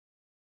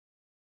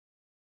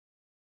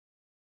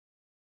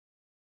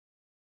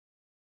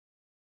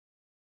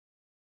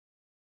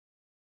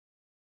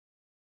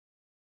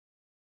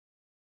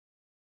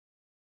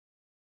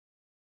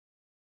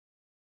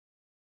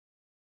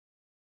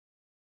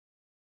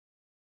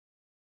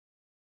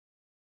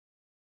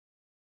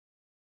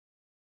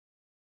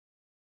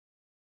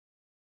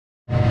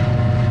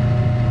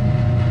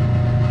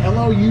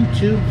Hello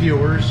YouTube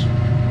viewers,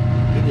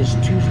 it is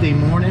Tuesday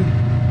morning.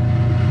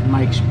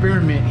 My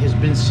experiment has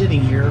been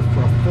sitting here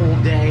for a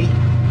full day,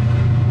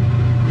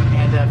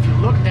 and if you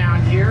look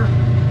down here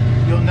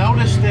you'll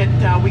notice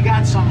that we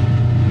got some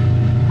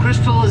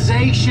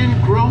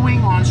crystallization growing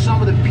on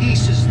some of the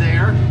pieces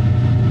there.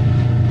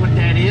 What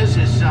that is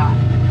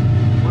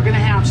we're going to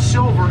have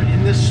silver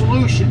in this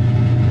solution,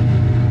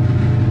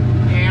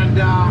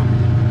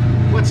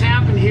 and what's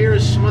happened here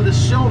is some of the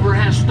silver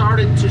has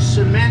started to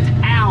cement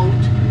out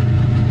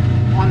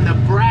on the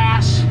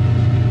brass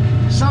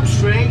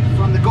substrate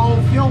from the gold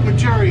filled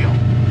material.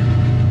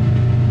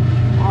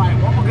 Alright,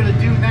 what we're going to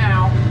do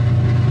now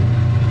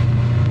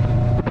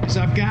is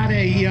I've got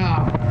a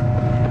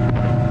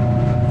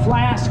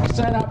flask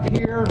set up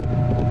here,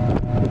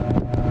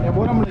 and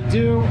what I'm going to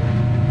do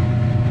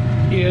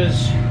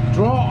is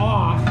draw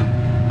off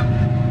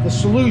the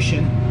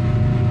solution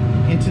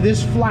into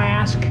this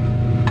flask,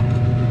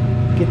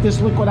 get this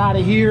liquid out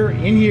of here,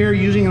 in here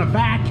using a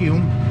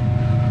vacuum,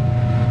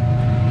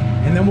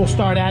 and then we'll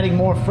start adding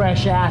more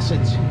fresh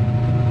acids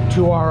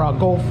to our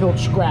gold filled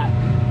scrap.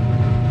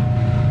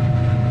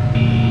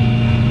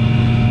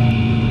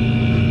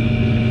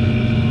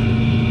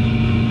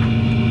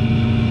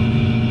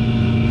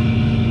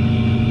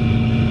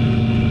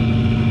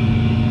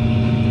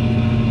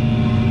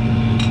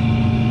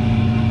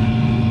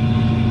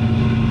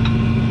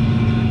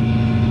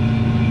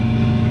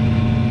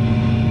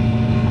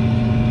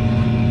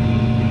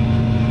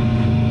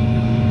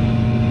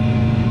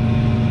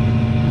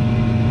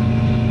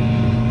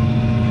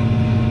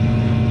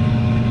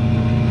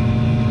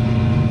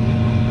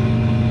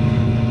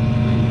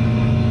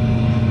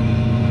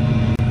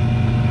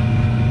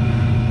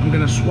 I'm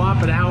going to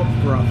swap it out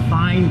for a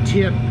fine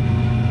tip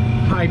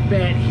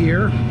pipette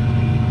here,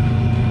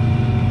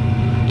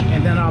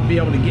 and then I'll be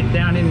able to get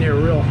down in there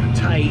real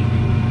tight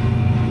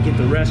and get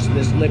the rest of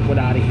this liquid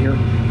out of here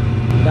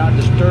without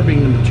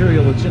disturbing the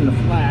material that's in the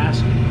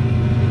flask.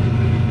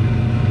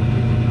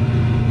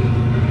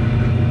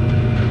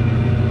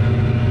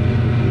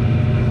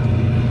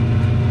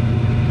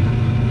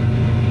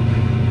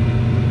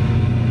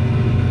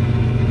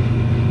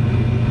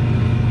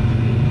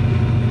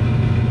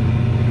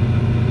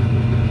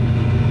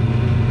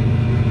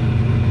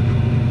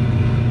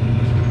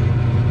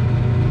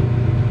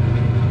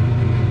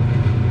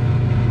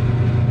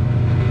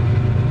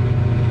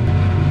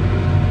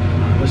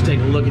 Let's take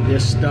a look at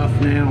this stuff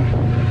now.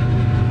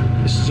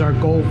 This is our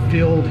gold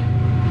filled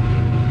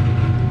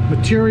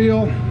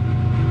material. You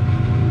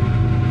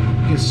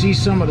can see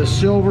some of the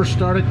silver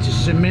started to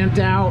cement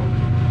out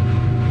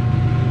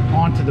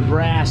onto the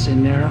brass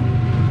in there.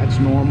 That's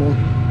normal.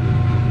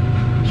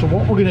 So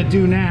what we're going to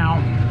do now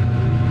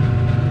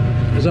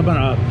is I'm going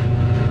to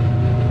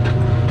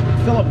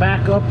fill it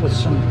back up with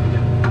some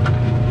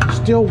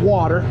still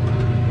water,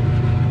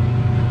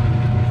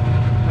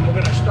 and we're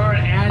going to start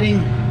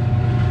adding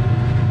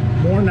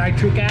more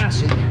nitric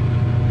acid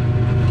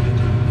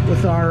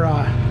with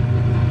our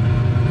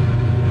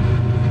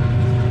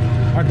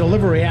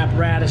delivery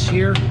apparatus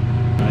here. All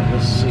right,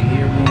 let's see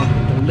here. We're going to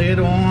put the lid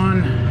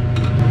on,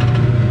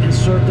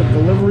 insert the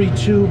delivery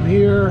tube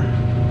here.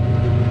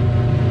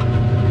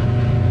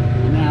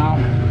 Now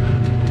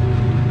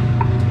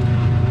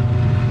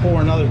pour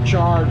another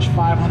charge,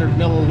 500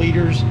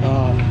 milliliters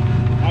of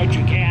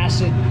nitric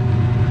acid.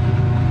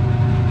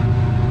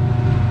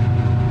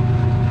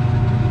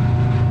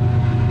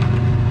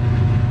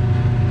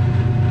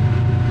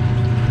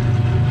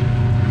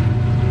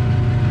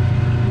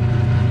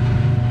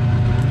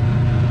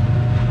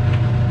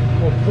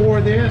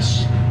 Pour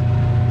this in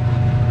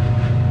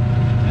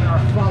our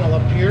funnel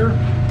up here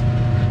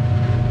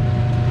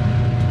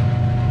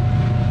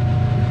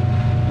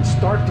and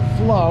start to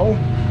flow.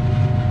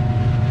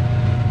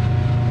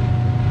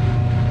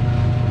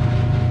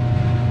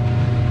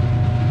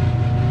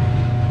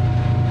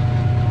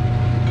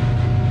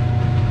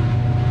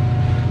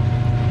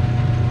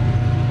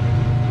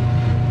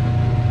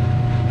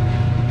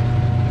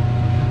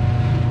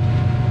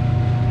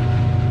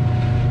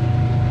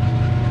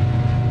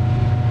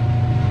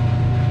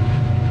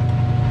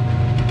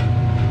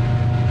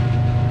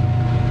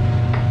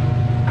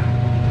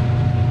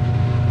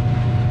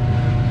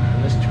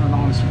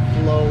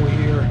 Flow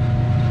here.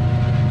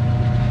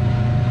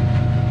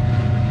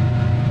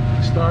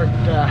 Start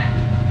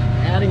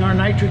adding our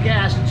nitric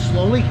acid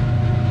slowly.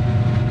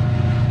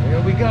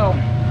 There we go.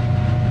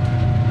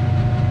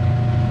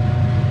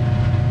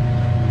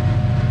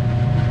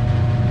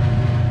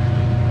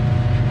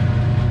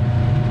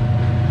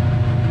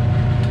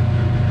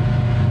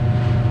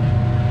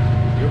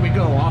 Here we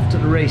go, off to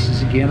the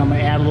races again. I'm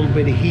going to add a little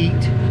bit of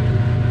heat.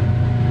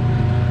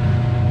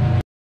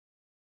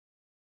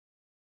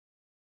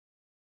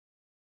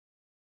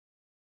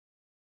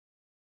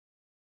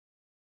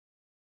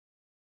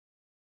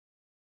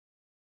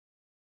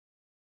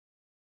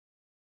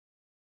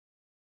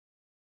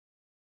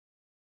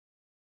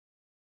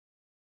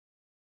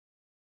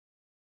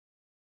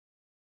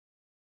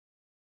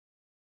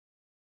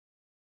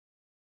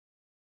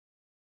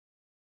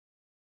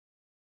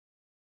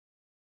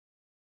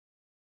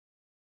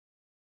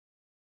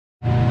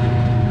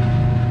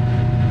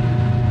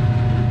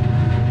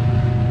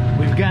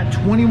 We've got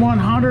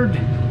 2,100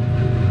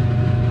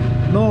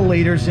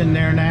 milliliters in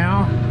there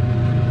now.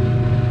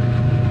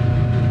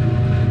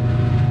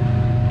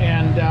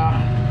 And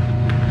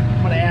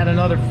I'm going to add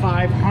another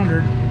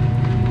 500.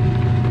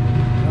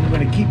 I'm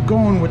going to keep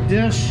going with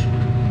this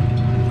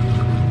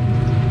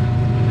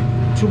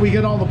until we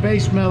get all the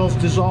base metals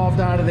dissolved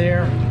out of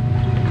there,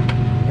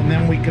 and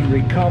then we can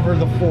recover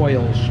the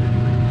foils.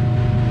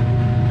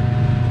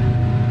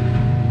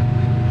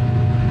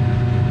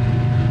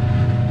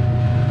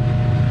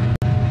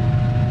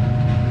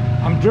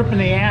 I'm dripping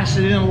the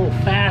acid in a little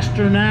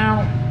faster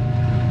now.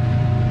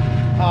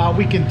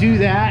 We can do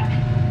that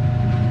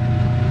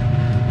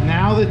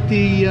now that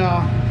the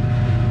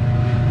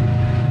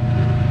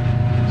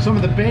some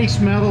of the base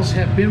metals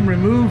have been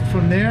removed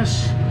from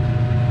this.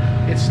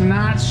 It's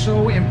not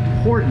so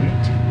important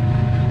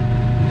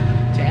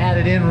to add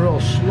it in real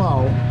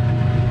slow.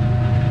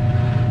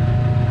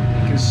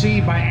 You can see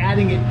by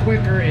adding it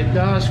quicker, it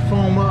does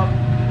foam up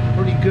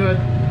pretty good.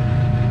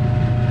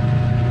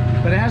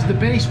 But as the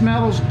base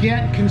metals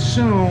get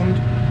consumed,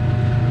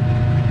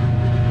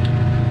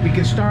 we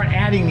can start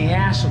adding the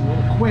acid a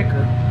little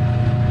quicker,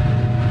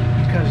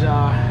 because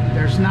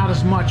there's not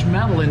as much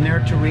metal in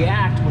there to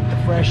react with the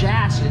fresh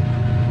acid.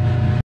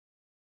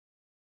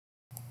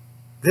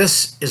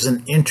 This is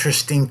an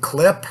interesting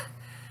clip.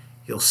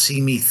 You'll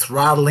see me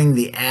throttling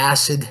the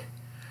acid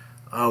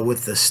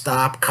with the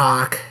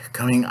stopcock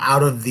coming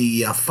out of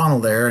the funnel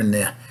there, and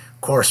the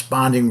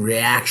corresponding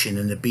reaction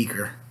in the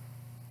beaker.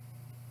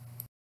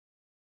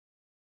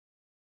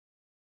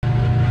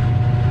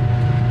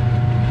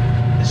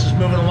 This is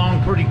moving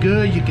along pretty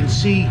good. You can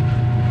see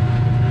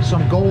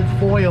some gold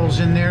foils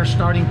in there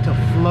starting to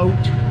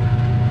float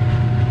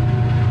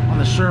on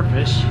the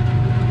surface.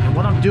 And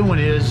what I'm doing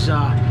is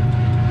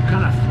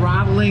kind of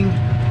throttling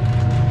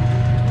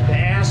the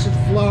acid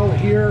flow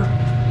here,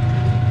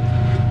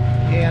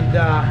 and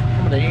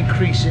I'm going to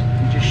increase it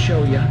and just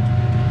show you.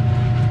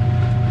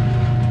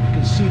 You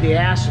can see the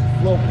acid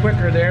flow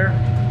quicker there.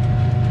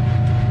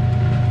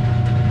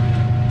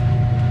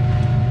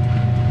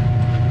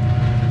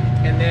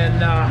 And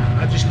then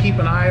I just keep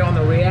an eye on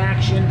the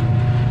reaction,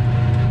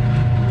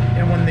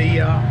 and when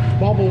the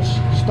bubbles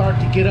start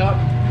to get up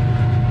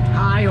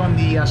high on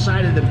the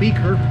side of the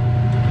beaker,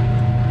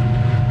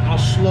 I'll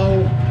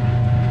slow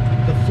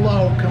the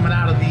flow coming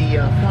out of the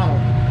funnel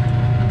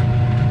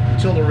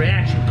until the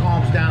reaction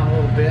calms down a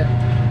little bit.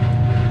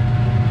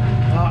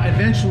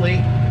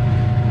 Eventually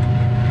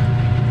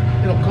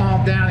it'll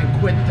calm down and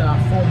quit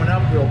foaming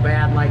up real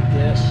bad like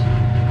this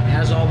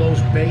as all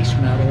those base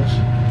metals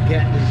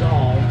get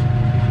dissolved.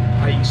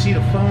 You can see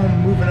the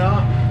foam moving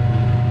up,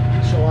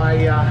 so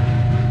I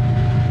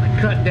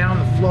cut down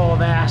the flow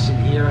of acid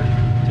here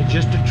to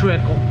just a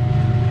trickle.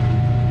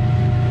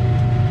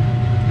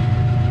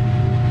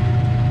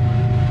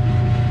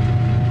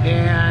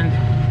 And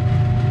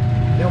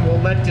then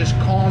we'll let this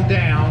calm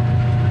down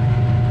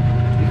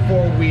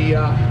before we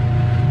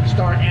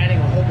start adding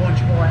a whole bunch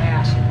more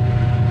acid.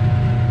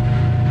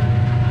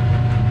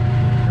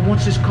 And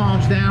once this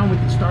calms down, we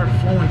can start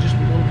flowing just a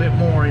little bit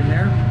more in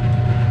there.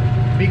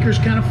 The beaker's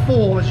kind of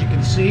full, as you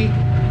can see,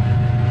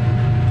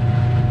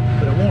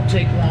 but it won't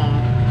take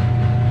long,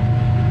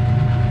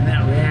 and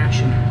that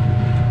reaction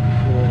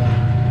will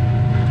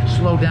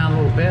slow down a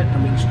little bit,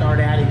 and we can start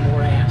adding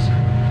more acid.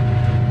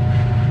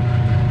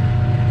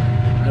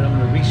 Alright, I'm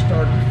going to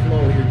restart the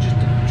flow here, just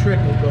a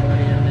trickle going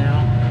in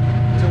now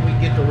until we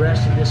get the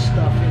rest of this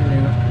stuff in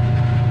there.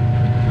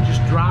 It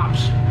just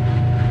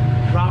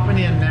dropping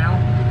in now.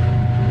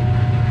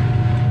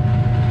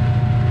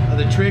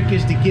 The trick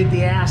is to get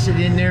the acid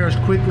in there as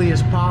quickly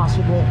as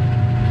possible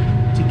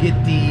to get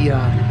the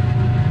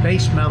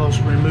base metals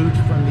removed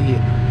from the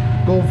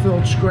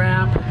gold-filled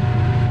scrap,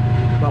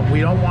 but we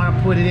don't want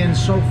to put it in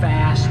so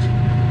fast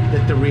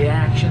that the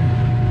reaction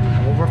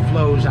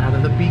overflows out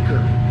of the beaker.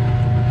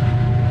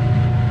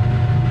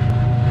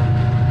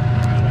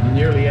 I'm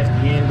nearly at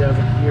the end of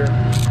it here.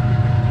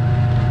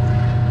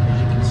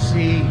 As you can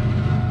see,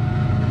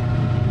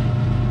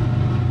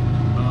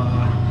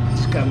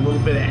 it's got a little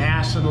bit of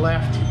acid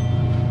left.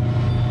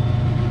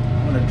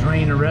 I'm going to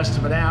drain the rest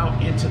of it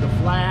out into the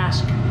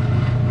flask,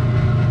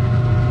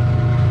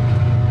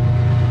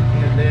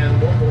 and then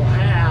what we'll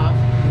have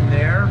in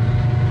there,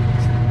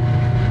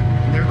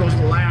 and there goes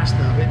the last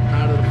of it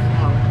out of the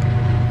funnel.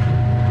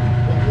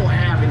 What we'll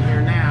have in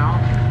here now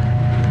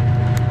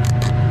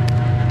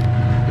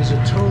is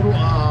a total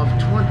of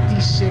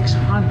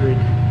 2,600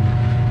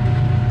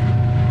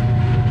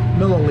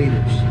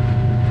 milliliters.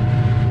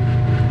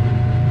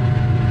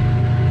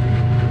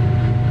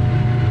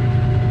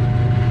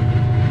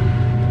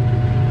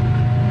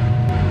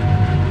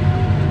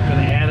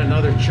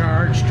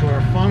 Charge to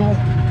our funnel.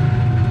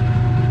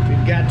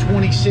 We've got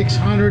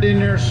 2,600 in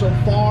there so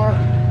far,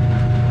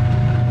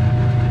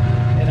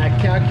 and I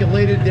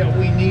calculated that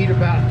we need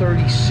about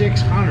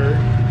 3,600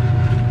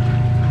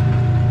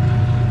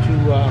 to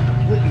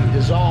completely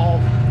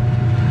dissolve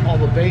all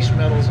the base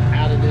metals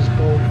out of this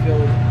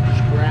gold-filled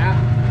scrap.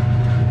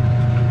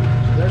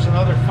 So there's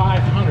another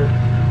 500.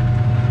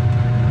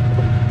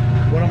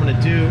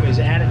 to do is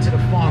add it to the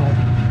funnel,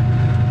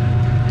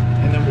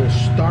 and then we'll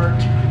start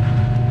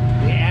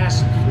the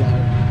acid flow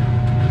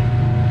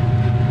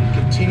and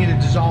continue to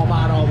dissolve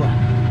out all the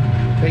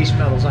base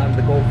metals out of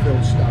the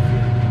gold-filled stuff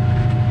here.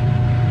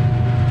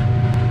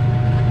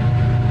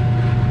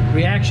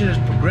 Reaction is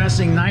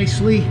progressing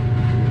nicely.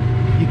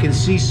 You can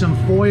see some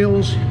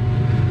foils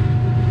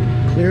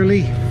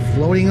clearly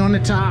floating on the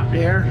top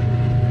there.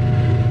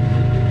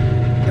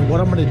 And what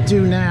I'm going to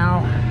do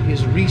now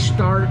is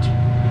restart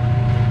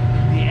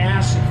the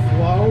acid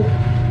flow,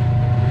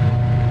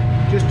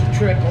 just a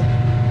trickle,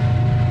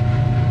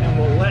 and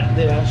we'll let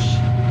this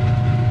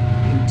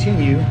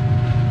continue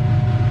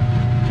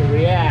to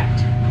react.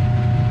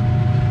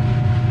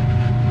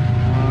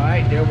 All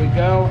right, there we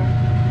go.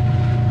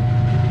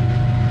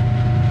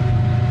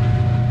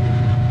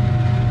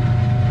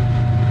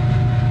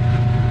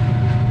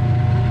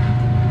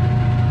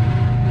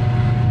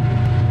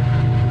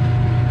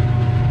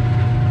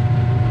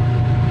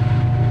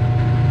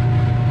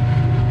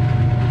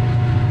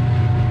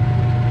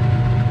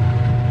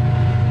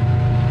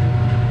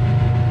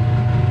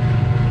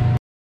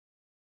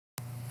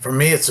 For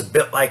me, it's a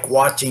bit like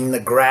watching the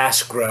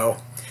grass grow.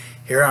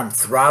 Here I'm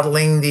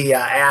throttling the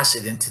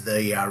acid into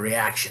the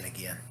reaction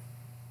again.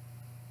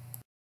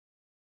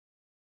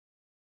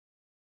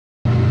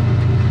 I've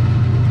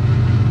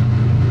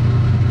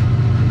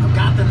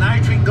got the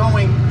nitrate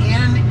going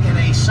in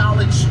a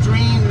solid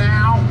stream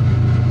now.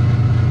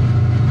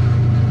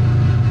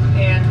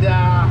 And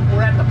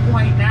we're at the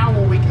point now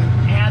where we can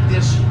add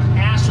this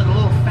acid a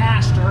little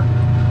faster,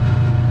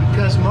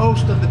 because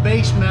most of the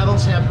base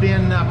metals have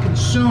been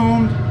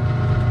consumed.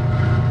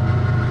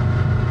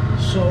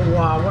 So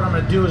what I'm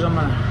going to do is I'm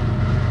going to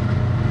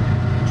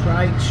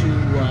try to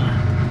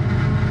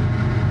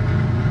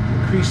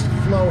increase the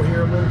flow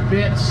here a little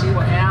bit, see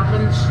what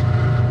happens.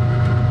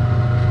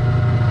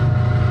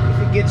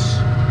 If it gets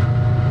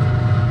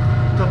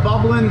to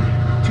bubbling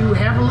too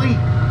heavily,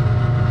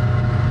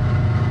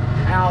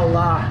 I'll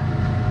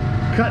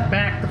cut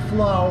back the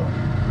flow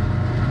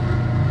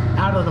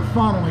out of the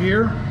funnel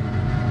here.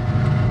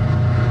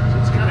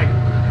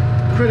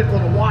 Critical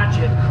to watch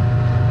it.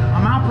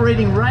 I'm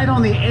operating right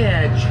on the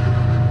edge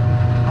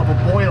of a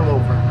boil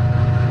over,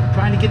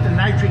 trying to get the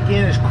nitric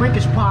in as quick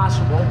as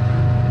possible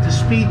to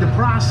speed the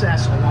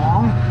process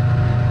along,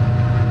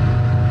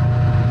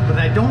 but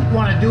I don't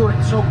want to do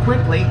it so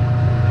quickly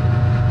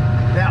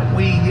that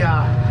we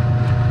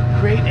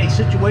create a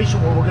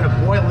situation where we're going to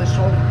boil this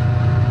over.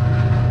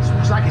 This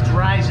looks like it's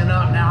rising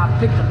up now. I've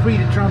picked a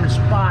predetermined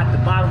spot at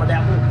the bottom of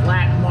that little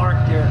black mark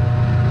there.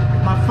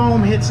 If my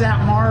foam hits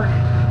that mark,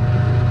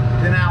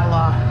 then I'll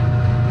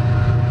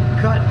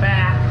cut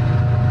back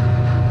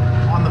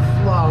on the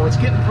flow. It's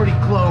getting pretty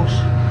close.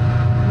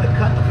 I'm going to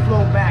cut the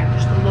flow back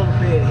just a little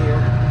bit here.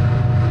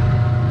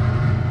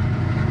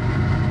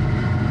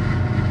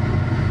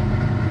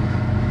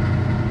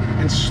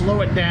 And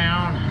slow it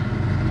down.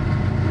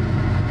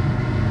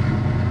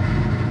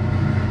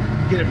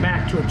 Get it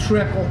back to a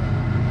trickle.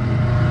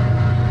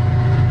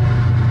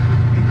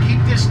 And keep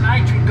this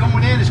nitrate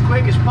going in as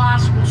quick as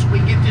possible so we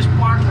can get this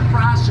part of the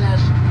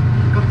process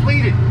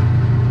completed.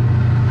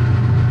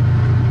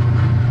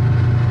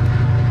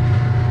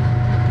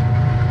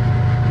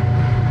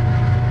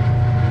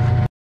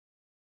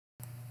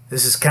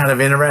 This is kind of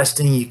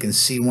interesting. You can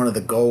see one of the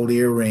gold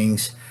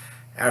earrings.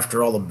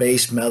 After all the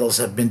base metals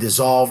have been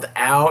dissolved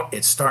out,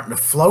 it's starting to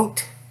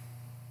float.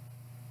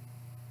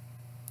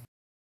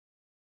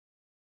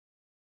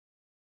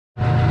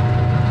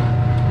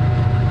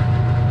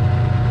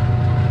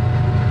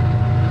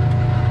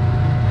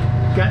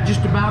 Got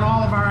just about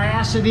all of our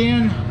acid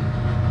in.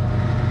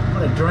 I'm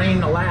going to drain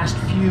the last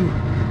few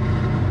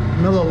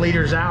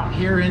milliliters out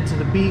here into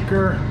the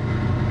beaker.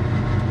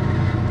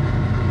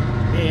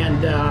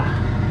 And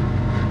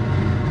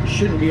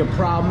shouldn't be a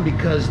problem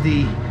because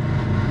there's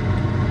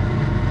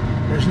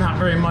not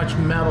very much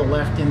metal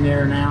left in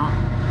there now.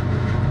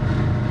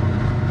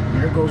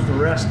 And there goes the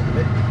rest of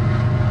it.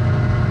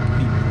 Let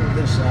me pull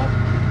this up.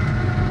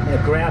 I'm going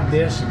to grab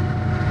this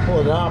and pull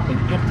it up and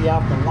empty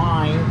out the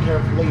line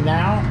carefully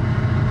now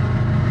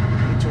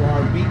into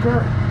our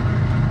beaker.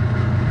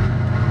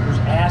 There's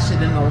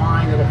acid in the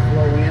line that'll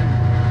flow in.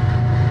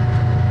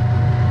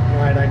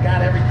 Alright, I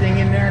got everything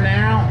in there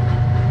now.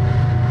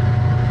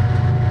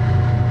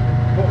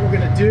 What we're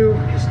going to do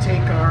is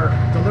take our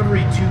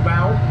delivery tube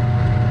out,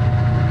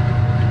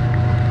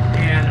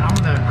 and I'm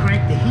going to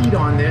crank the heat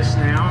on this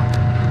now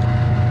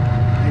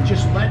and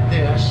just let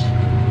this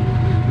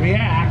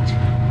react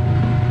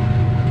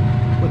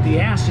with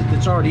the acid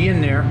that's already in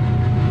there.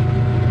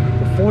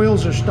 The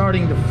foils are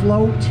starting to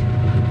float,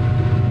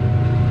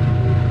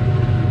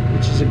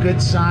 which is a good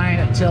sign.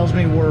 It tells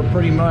me we're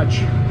pretty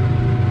much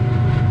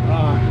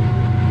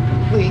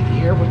complete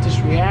here with this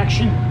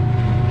reaction.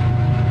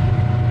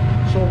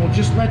 So we'll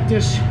just let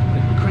this,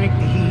 crank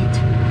the heat,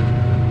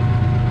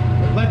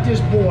 we'll let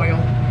this boil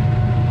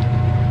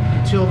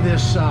until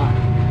this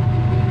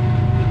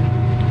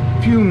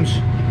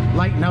fumes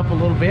lighten up a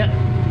little bit.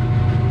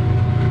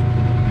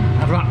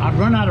 I've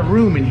run out of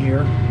room in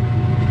here,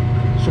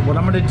 So what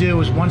I'm going to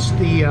do is once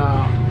the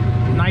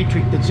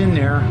nitric that's in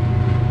there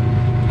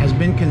has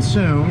been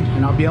consumed,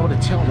 and I'll be able to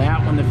tell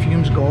that when the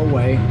fumes go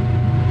away,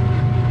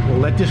 we'll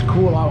let this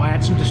cool. I'll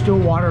add some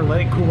distilled water, let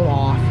it cool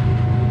off,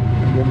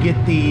 and we'll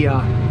get the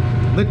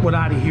liquid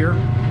out of here.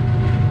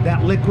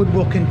 That liquid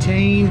will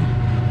contain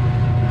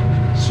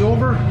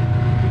silver,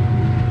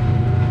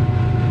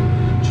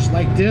 just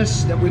like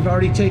this that we've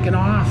already taken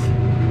off.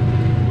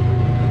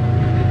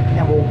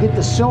 And we'll get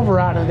the silver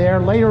out of there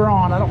later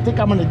on. I don't think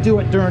I'm going to do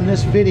it during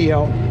this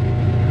video,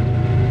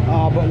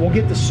 but we'll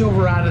get the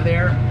silver out of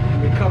there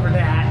and recover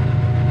that.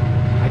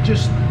 I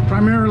just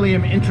primarily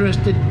am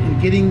interested in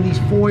getting these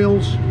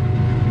foils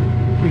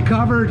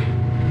recovered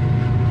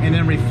and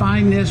then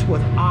refine this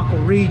with Aqua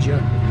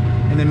Regia,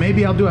 and then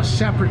maybe I'll do a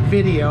separate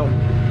video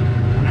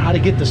on how to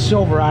get the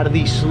silver out of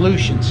these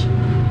solutions. All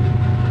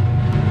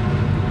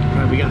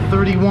right, we got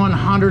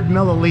 3,100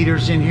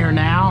 milliliters in here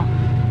now.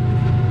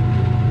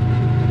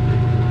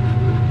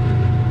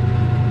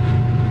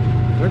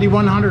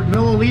 3,100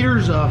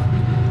 milliliters of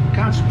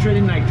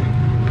concentrated nitric.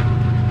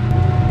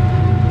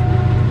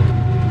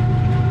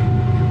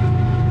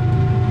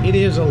 It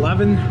is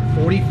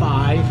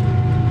 11:45,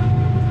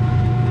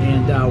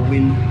 and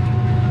we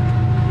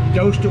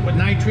dosed it with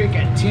nitric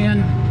at 10.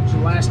 It was the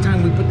last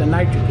time we put the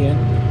nitric in.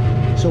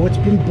 So it's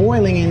been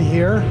boiling in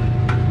here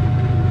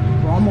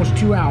for almost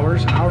 2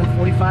 hours, hour and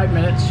 45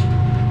 minutes.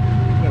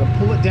 I'm gonna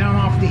pull it down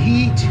off the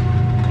heat.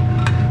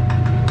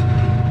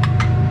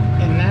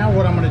 And now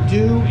what I'm going to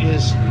do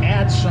is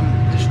add some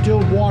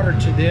distilled water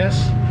to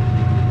this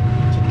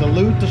to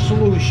dilute the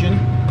solution,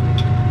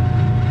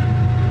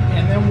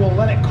 and then we'll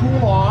let it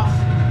cool off,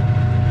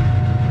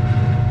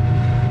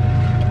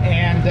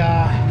 and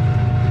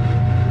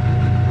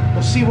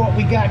we'll see what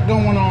we got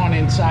going on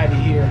inside of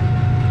here.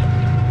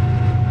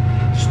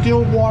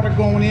 Distilled water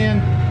going in.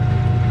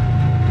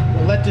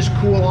 We'll let this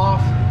cool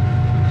off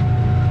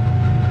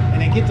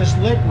and then get this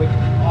liquid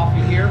off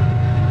of here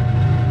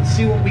and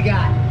see what we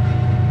got.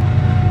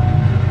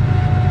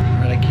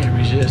 I can't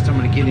resist. I'm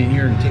going to get in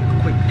here and take a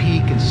quick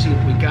peek and see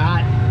what we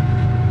got.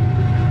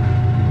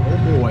 Oh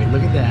boy,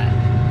 look at that.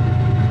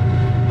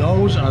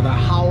 Those are the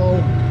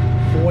hollow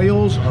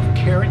foils of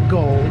Karat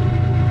Gold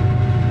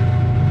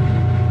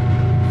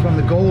from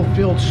the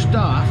gold-filled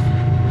stuff.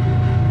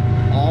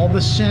 All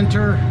the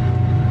center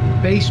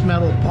base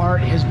metal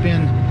part has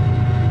been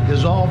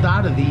dissolved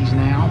out of these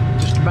now,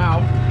 just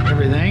about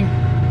everything.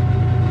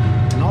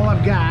 And all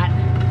I've got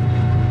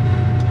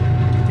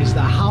is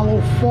the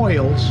hollow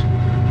foils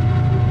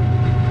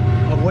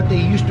of what they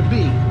used to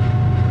be.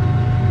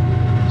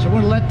 So I'm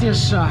going to let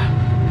this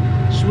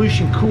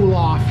solution cool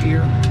off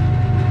here.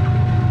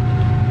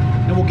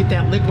 Then we'll get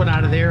that liquid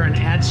out of there and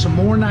add some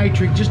more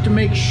nitric just to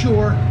make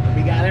sure that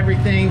we got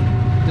everything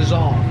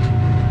dissolved.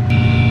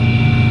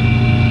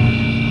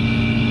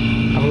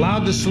 I've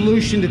allowed the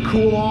solution to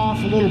cool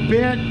off a little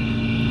bit.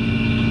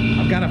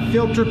 I've got a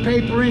filter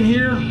paper in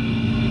here.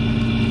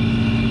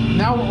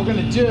 Now what we're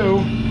going to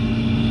do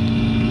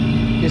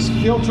is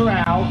filter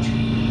out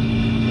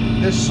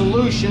this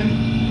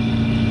solution.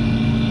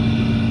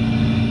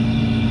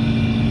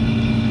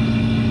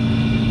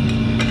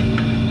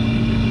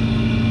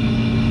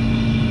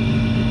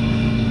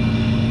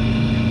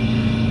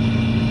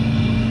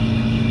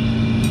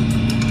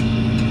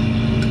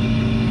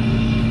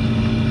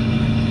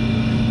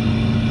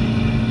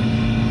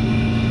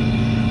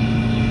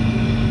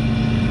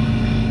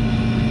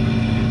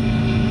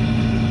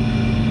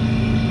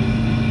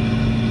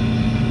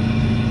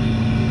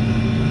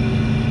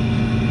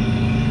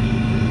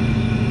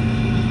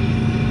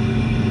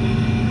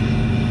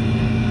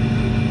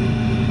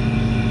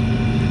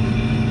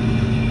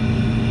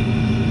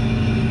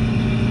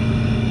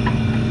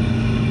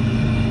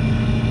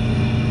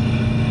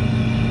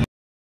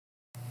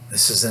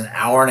 This is an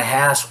hour and a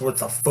half's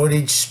worth of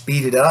footage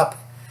speeded up.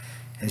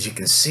 As you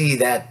can see,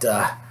 that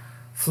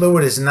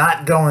fluid is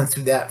not going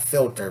through that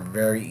filter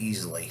very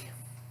easily.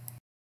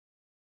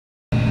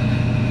 I've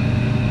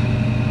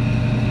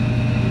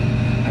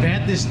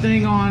had this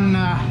thing on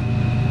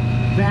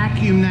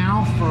vacuum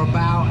now for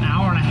about an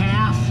hour and a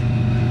half.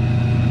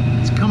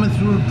 It's coming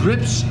through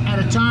drips at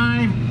a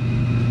time.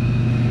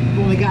 I've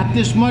only got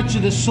this much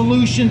of the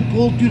solution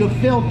pulled through the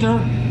filter.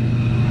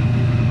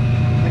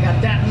 I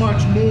got that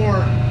much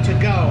more to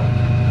go.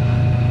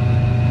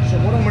 So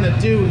what I'm going to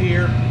do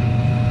here,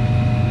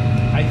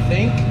 I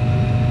think,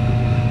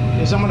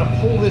 is I'm going to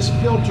pull this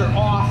filter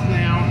off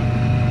now,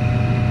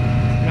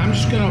 and I'm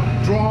just going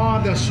to draw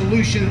the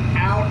solution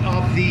out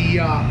of the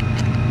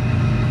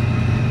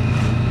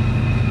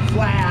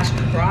flask,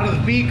 or out of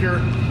the beaker,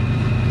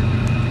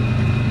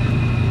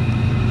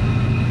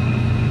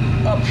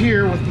 up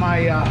here with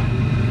my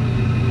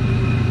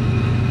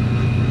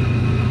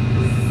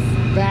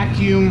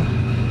vacuum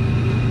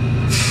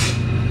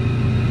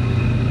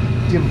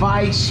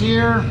device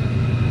here.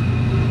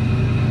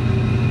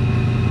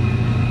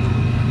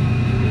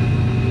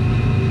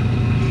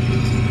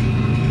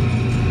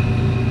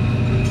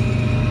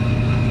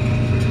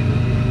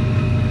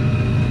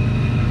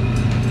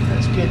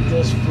 Let's get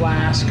this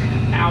flask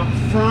out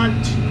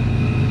front.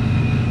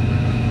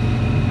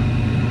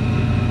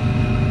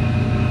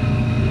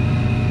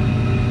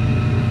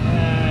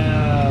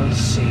 Let's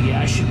see,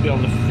 I should be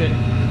able to fit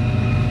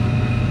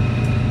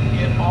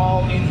it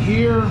all in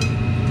here.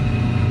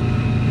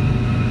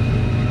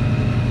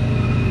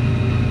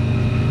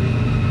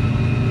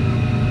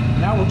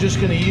 Now we're just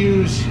going to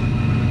use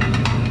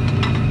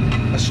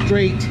a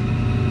straight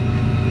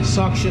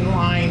suction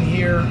line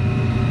here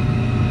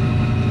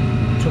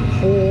to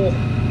pull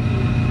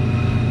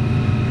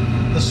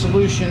the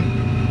solution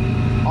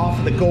off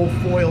of the gold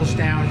foils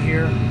down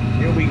here.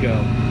 Here we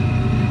go.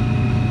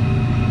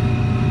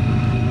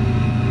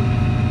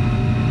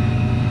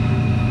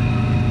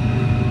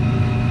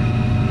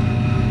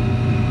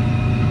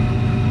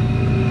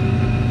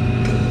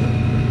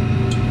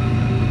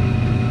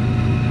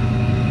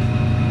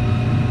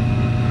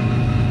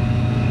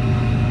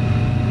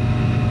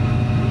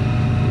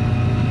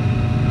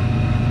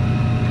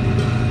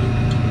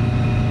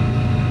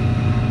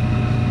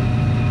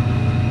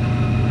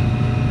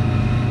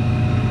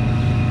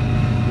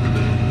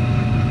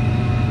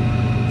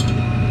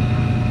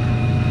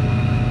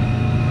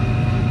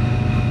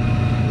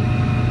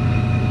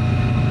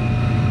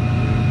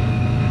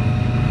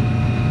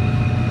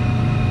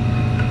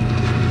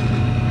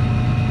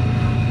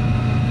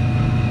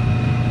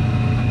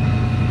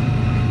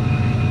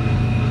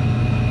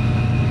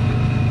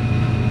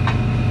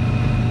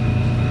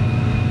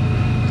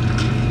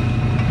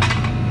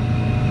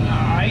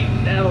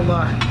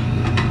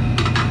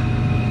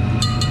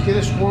 Get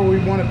us where we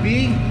want to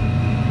be.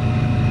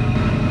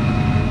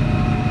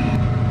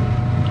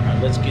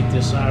 Alright, let's get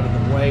this out of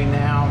the way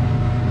now.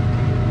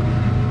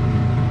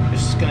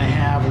 This is going to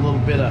have a little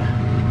bit of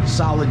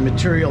solid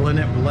material in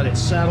it. We'll let it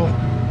settle.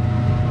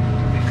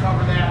 We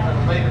cover that at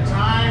a later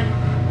time.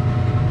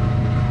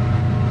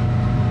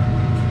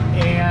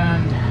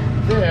 And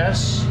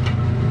this,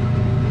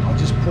 I'll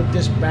just put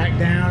this back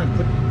down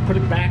and put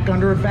it back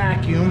under a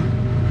vacuum.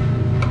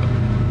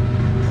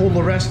 Pull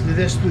the rest of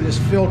this through this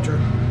filter.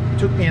 It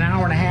took me an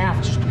hour and a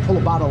half just to pull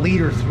about a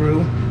liter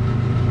through.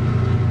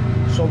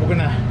 So we're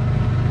gonna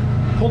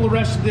pull the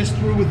rest of this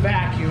through with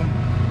vacuum.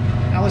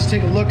 Now let's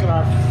take a look at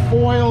our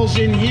foils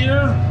in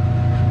here.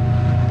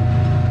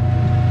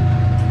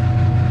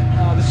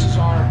 This is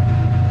our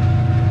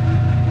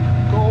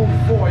gold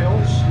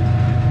foils.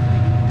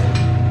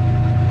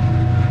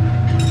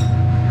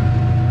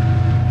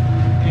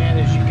 And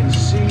as you can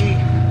see,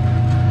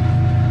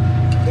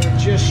 they're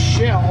just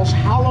shells,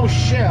 hollow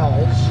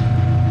shells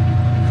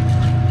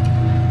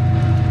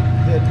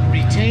that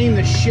retain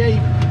the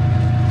shape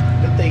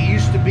that they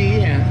used to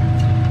be in.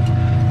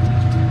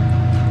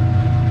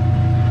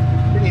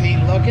 Pretty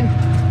neat looking.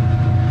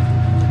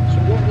 So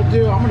what we'll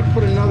do, I'm going to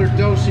put another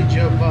dosage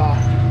of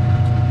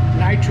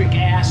nitric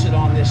acid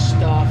on this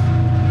stuff.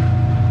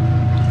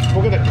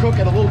 We're going to cook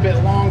it a little bit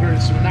longer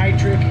in some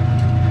nitric.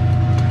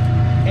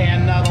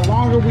 And the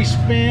longer we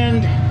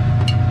spend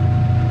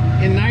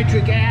in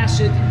nitric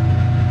acid,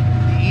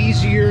 the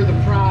easier the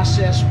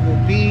process will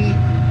be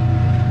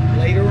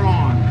later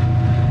on.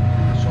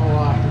 So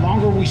the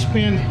longer we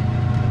spend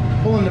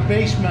pulling the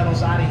base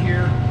metals out of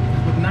here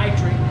with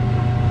nitric,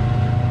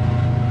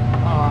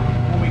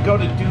 when we go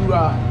to do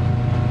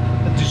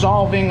the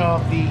dissolving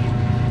of the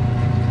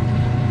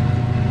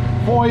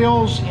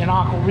foils in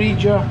Aqua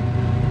Regia,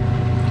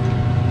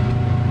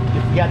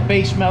 if you got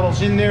base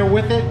metals in there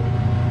with it,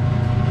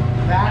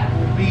 that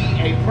will be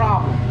a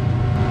problem.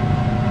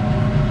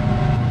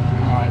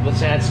 Alright,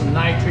 let's add some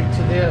nitric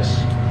to this.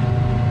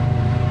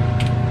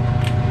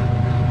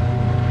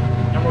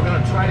 And we're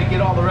going to try to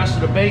get all the rest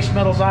of the base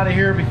metals out of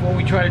here before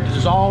we try to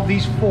dissolve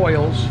these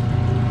foils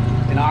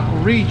in Aqua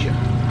Regia.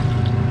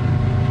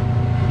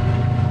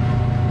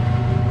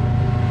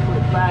 Put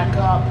it back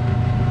up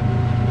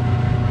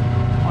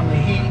on the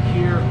heat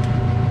here.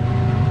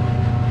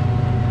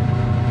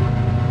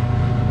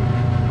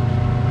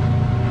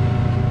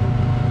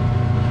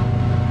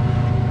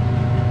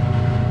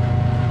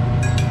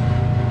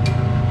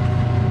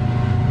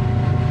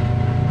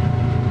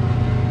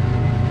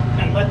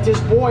 And let this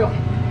boil.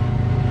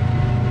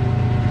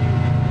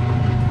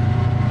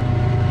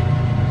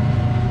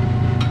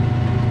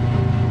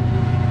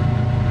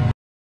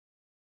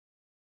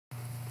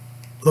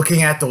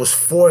 Looking at those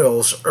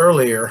foils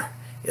earlier,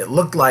 it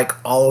looked like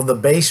all of the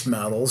base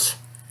metals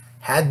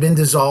had been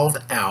dissolved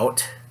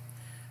out,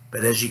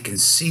 but as you can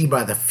see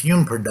by the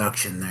fume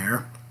production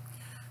there,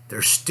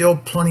 there's still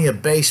plenty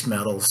of base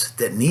metals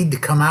that need to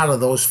come out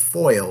of those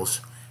foils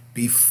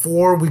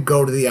before we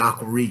go to the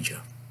Aqua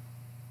Regia.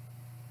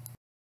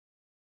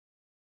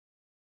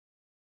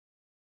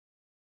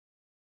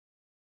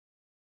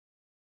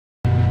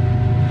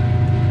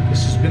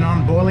 This has been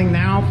on boiling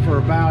now for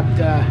about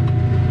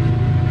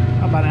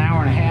an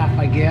hour and a half,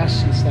 I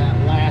guess, since that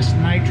last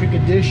nitric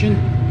addition.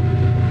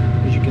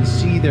 As you can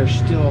see, there's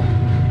still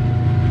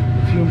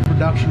fume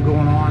production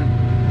going on.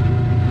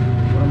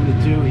 What I'm going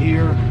to do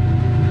here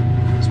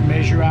is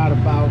measure out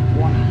about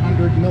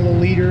 100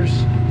 milliliters,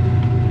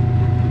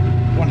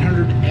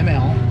 100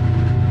 ml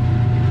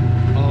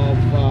of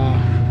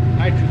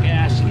nitric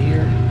acid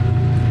here.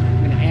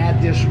 I'm going to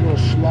add this real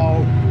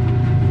slow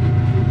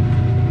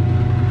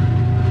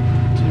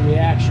to the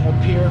reaction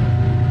up here.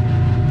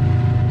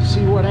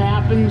 See what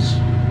happens.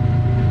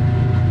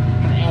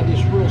 I'm going to add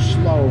this real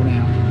slow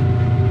now.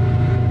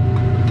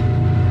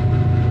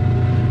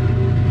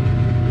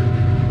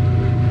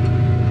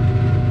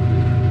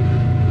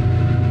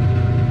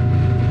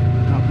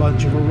 Not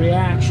much of a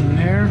reaction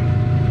there.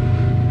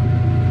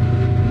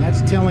 And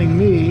that's telling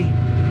me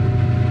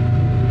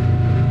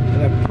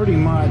that I've pretty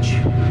much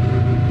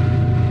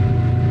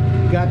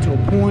got to a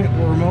point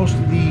where most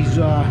of these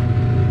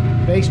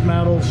base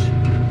metals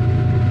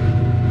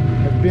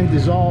have been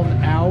dissolved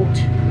out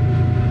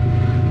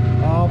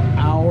of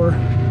our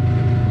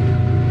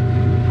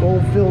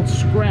gold-filled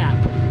scrap.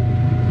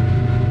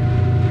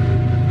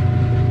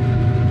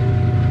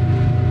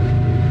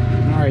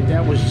 Alright,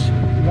 that was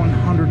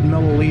 100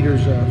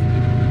 milliliters of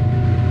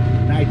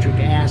nitric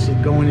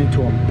acid going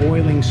into a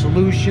boiling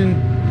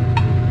solution,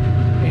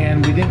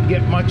 and we didn't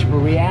get much of a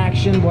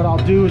reaction. What I'll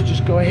do is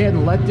just go ahead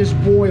and let this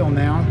boil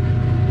now.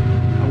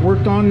 I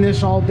worked on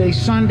this all day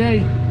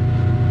Sunday.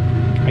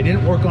 I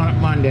didn't work on it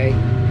Monday,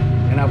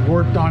 and I've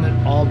worked on it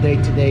all day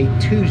today,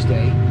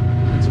 Tuesday.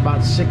 It's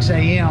about 6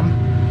 a.m.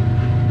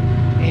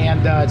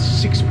 and it's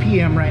 6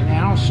 p.m. right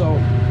now, so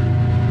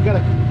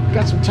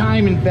got some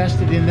time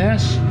invested in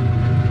this.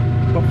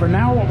 But for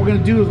now, what we're going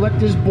to do is let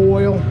this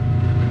boil,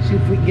 see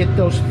if we can get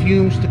those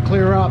fumes to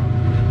clear up,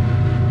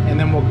 and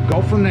then we'll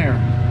go from there.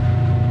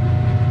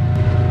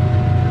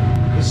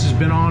 This has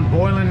been on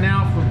boiling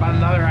now for about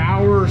another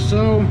hour or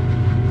so,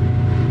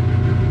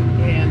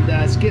 and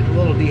it's getting a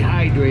little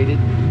dehydrated.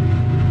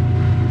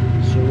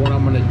 So what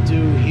I'm going to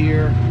do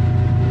here,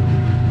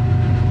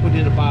 put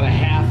in about a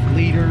 ½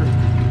 liter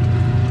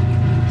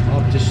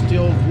of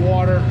distilled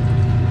water,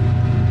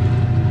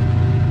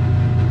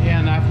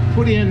 and I've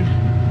put in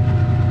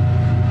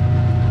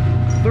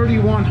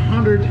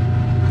 3,100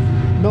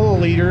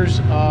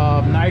 milliliters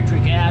of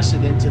nitric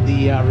acid into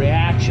the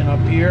reaction up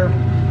here.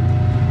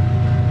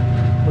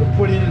 We'll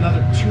put in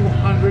another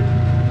 200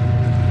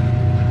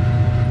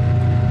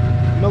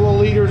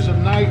 milliliters of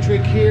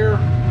nitric here,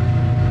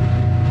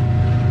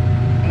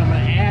 and I'm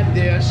going to add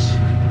this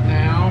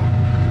now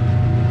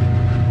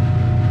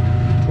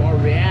to our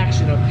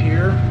reaction up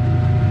here.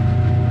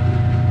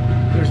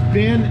 There's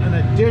been an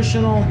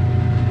additional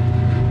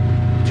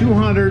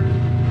 200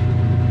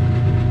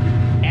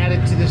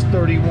 added to this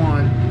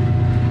 31,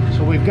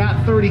 so we've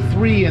got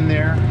 33 in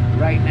there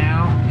right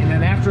now, and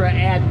then after I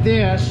add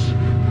this,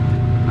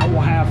 I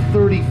will have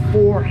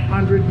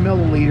 3,400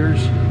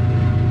 milliliters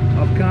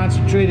of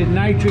concentrated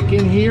nitric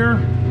in here,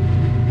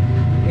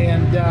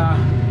 and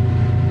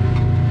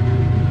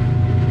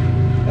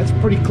that's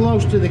pretty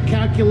close to the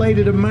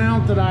calculated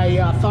amount that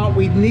I thought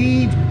we'd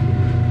need.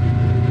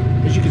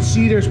 As you can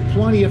see, there's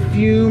plenty of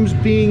fumes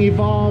being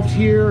evolved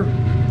here,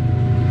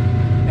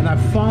 and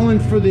I've fallen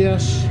for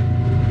this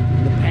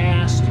in the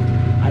past.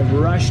 I've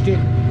rushed it,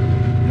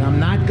 and I'm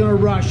not going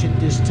to rush it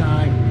this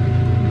time.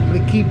 I'm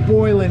going to keep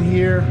boiling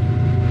here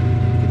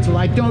until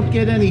I don't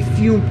get any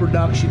fume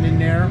production in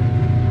there.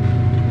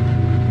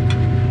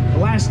 The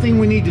last thing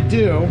we need to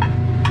do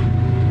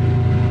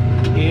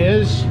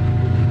is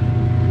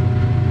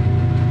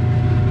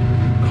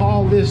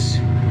call this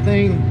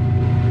thing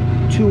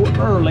too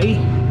early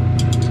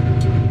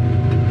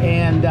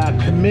and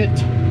commit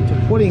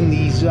to putting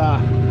these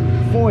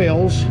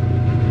foils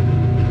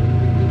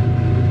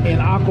in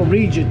Aqua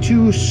Regia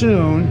too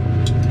soon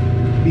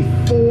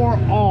before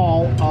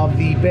all of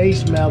the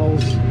base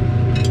metals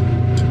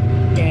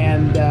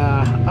and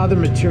other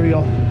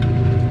material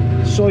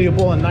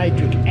soluble in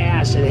nitric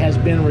acid has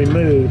been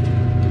removed.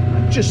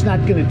 I'm just not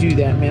going to do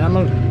that, man. I'm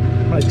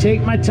going to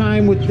take my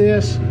time with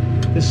this.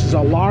 This is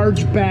a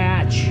large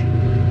batch,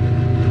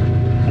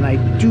 and I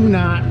do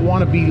not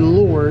want to be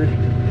lured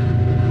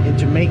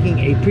into making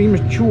a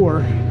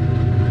premature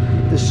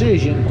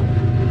decision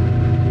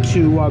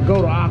to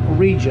go to Aqua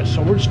Regia.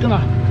 So we're just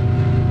gonna,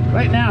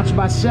 right now it's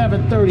about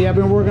 7:30. I've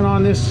been working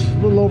on this a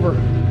little over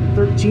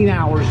 13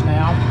 hours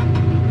now,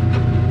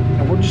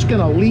 and we're just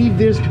gonna leave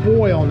this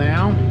boil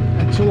now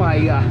until I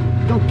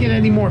don't get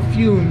any more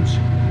fumes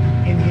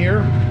in here,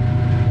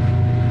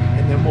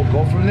 and then we'll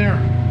go from there.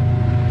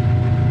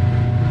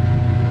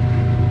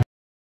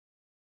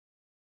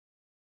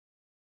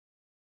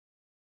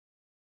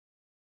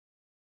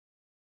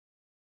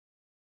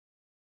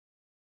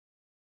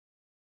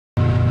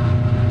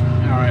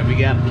 We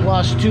got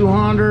plus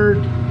 200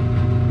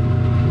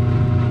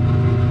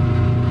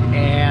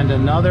 and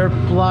another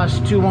plus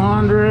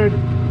 200,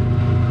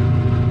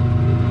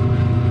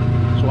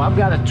 so I've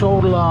got a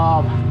total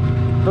of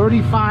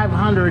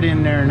 3,500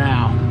 in there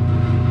now.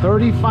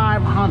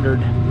 3,500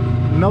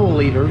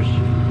 milliliters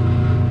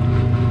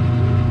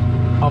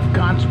of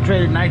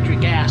concentrated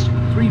nitric acid,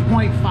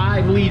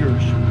 3.5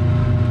 liters,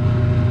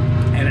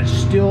 and it's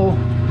still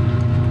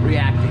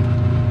reacting.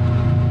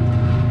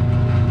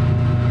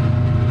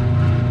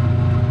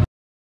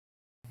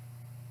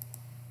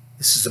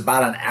 This is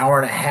about an hour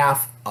and a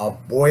half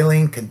of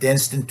boiling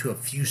condensed into a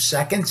few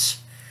seconds.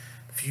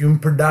 Fume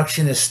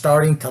production is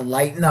starting to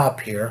lighten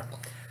up here,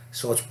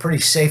 so it's pretty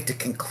safe to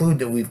conclude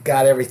that we've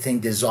got everything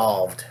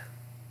dissolved.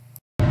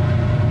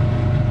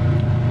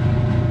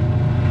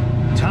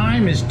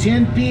 Time is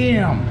 10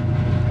 p.m.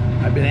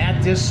 I've been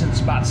at this since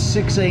about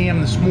 6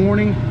 a.m. this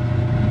morning,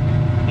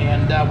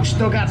 and we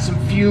still got some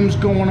fumes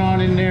going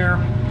on in there,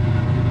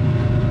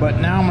 but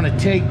now I'm going to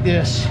take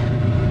this.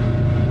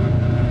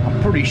 I'm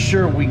pretty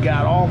sure we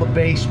got all the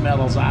base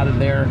metals out of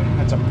there.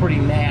 That's a pretty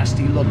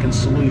nasty looking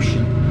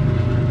solution.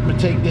 I'm going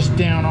to take this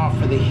down off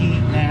of the heat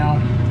now.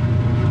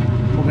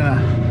 We're going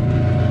to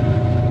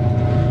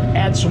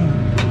add some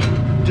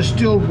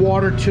distilled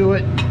water to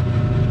it,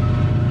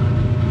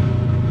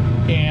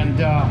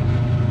 and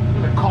I'm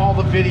going to call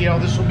the video.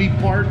 This will be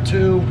part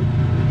 2.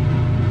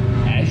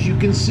 As you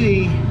can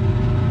see,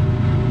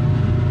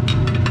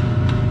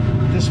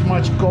 this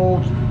much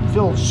gold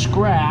filled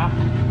scrap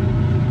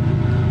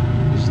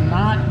is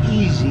not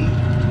easy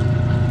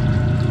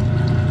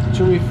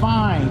to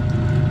refine.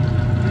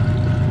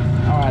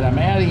 Alright, I'm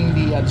adding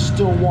the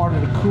distilled water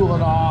to cool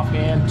it off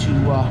and to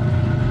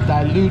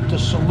dilute the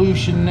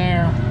solution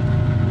there.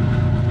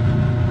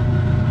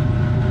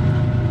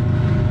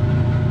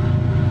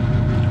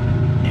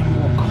 And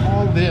we'll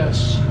call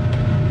this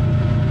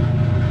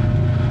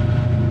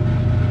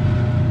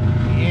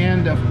the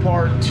end of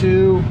part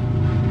 2.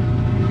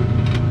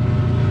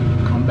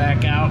 Come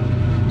back out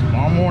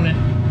tomorrow morning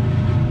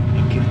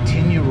and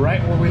continue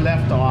right where we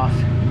left off.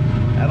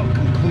 That'll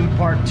conclude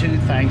part 2.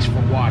 Thanks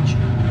for watching.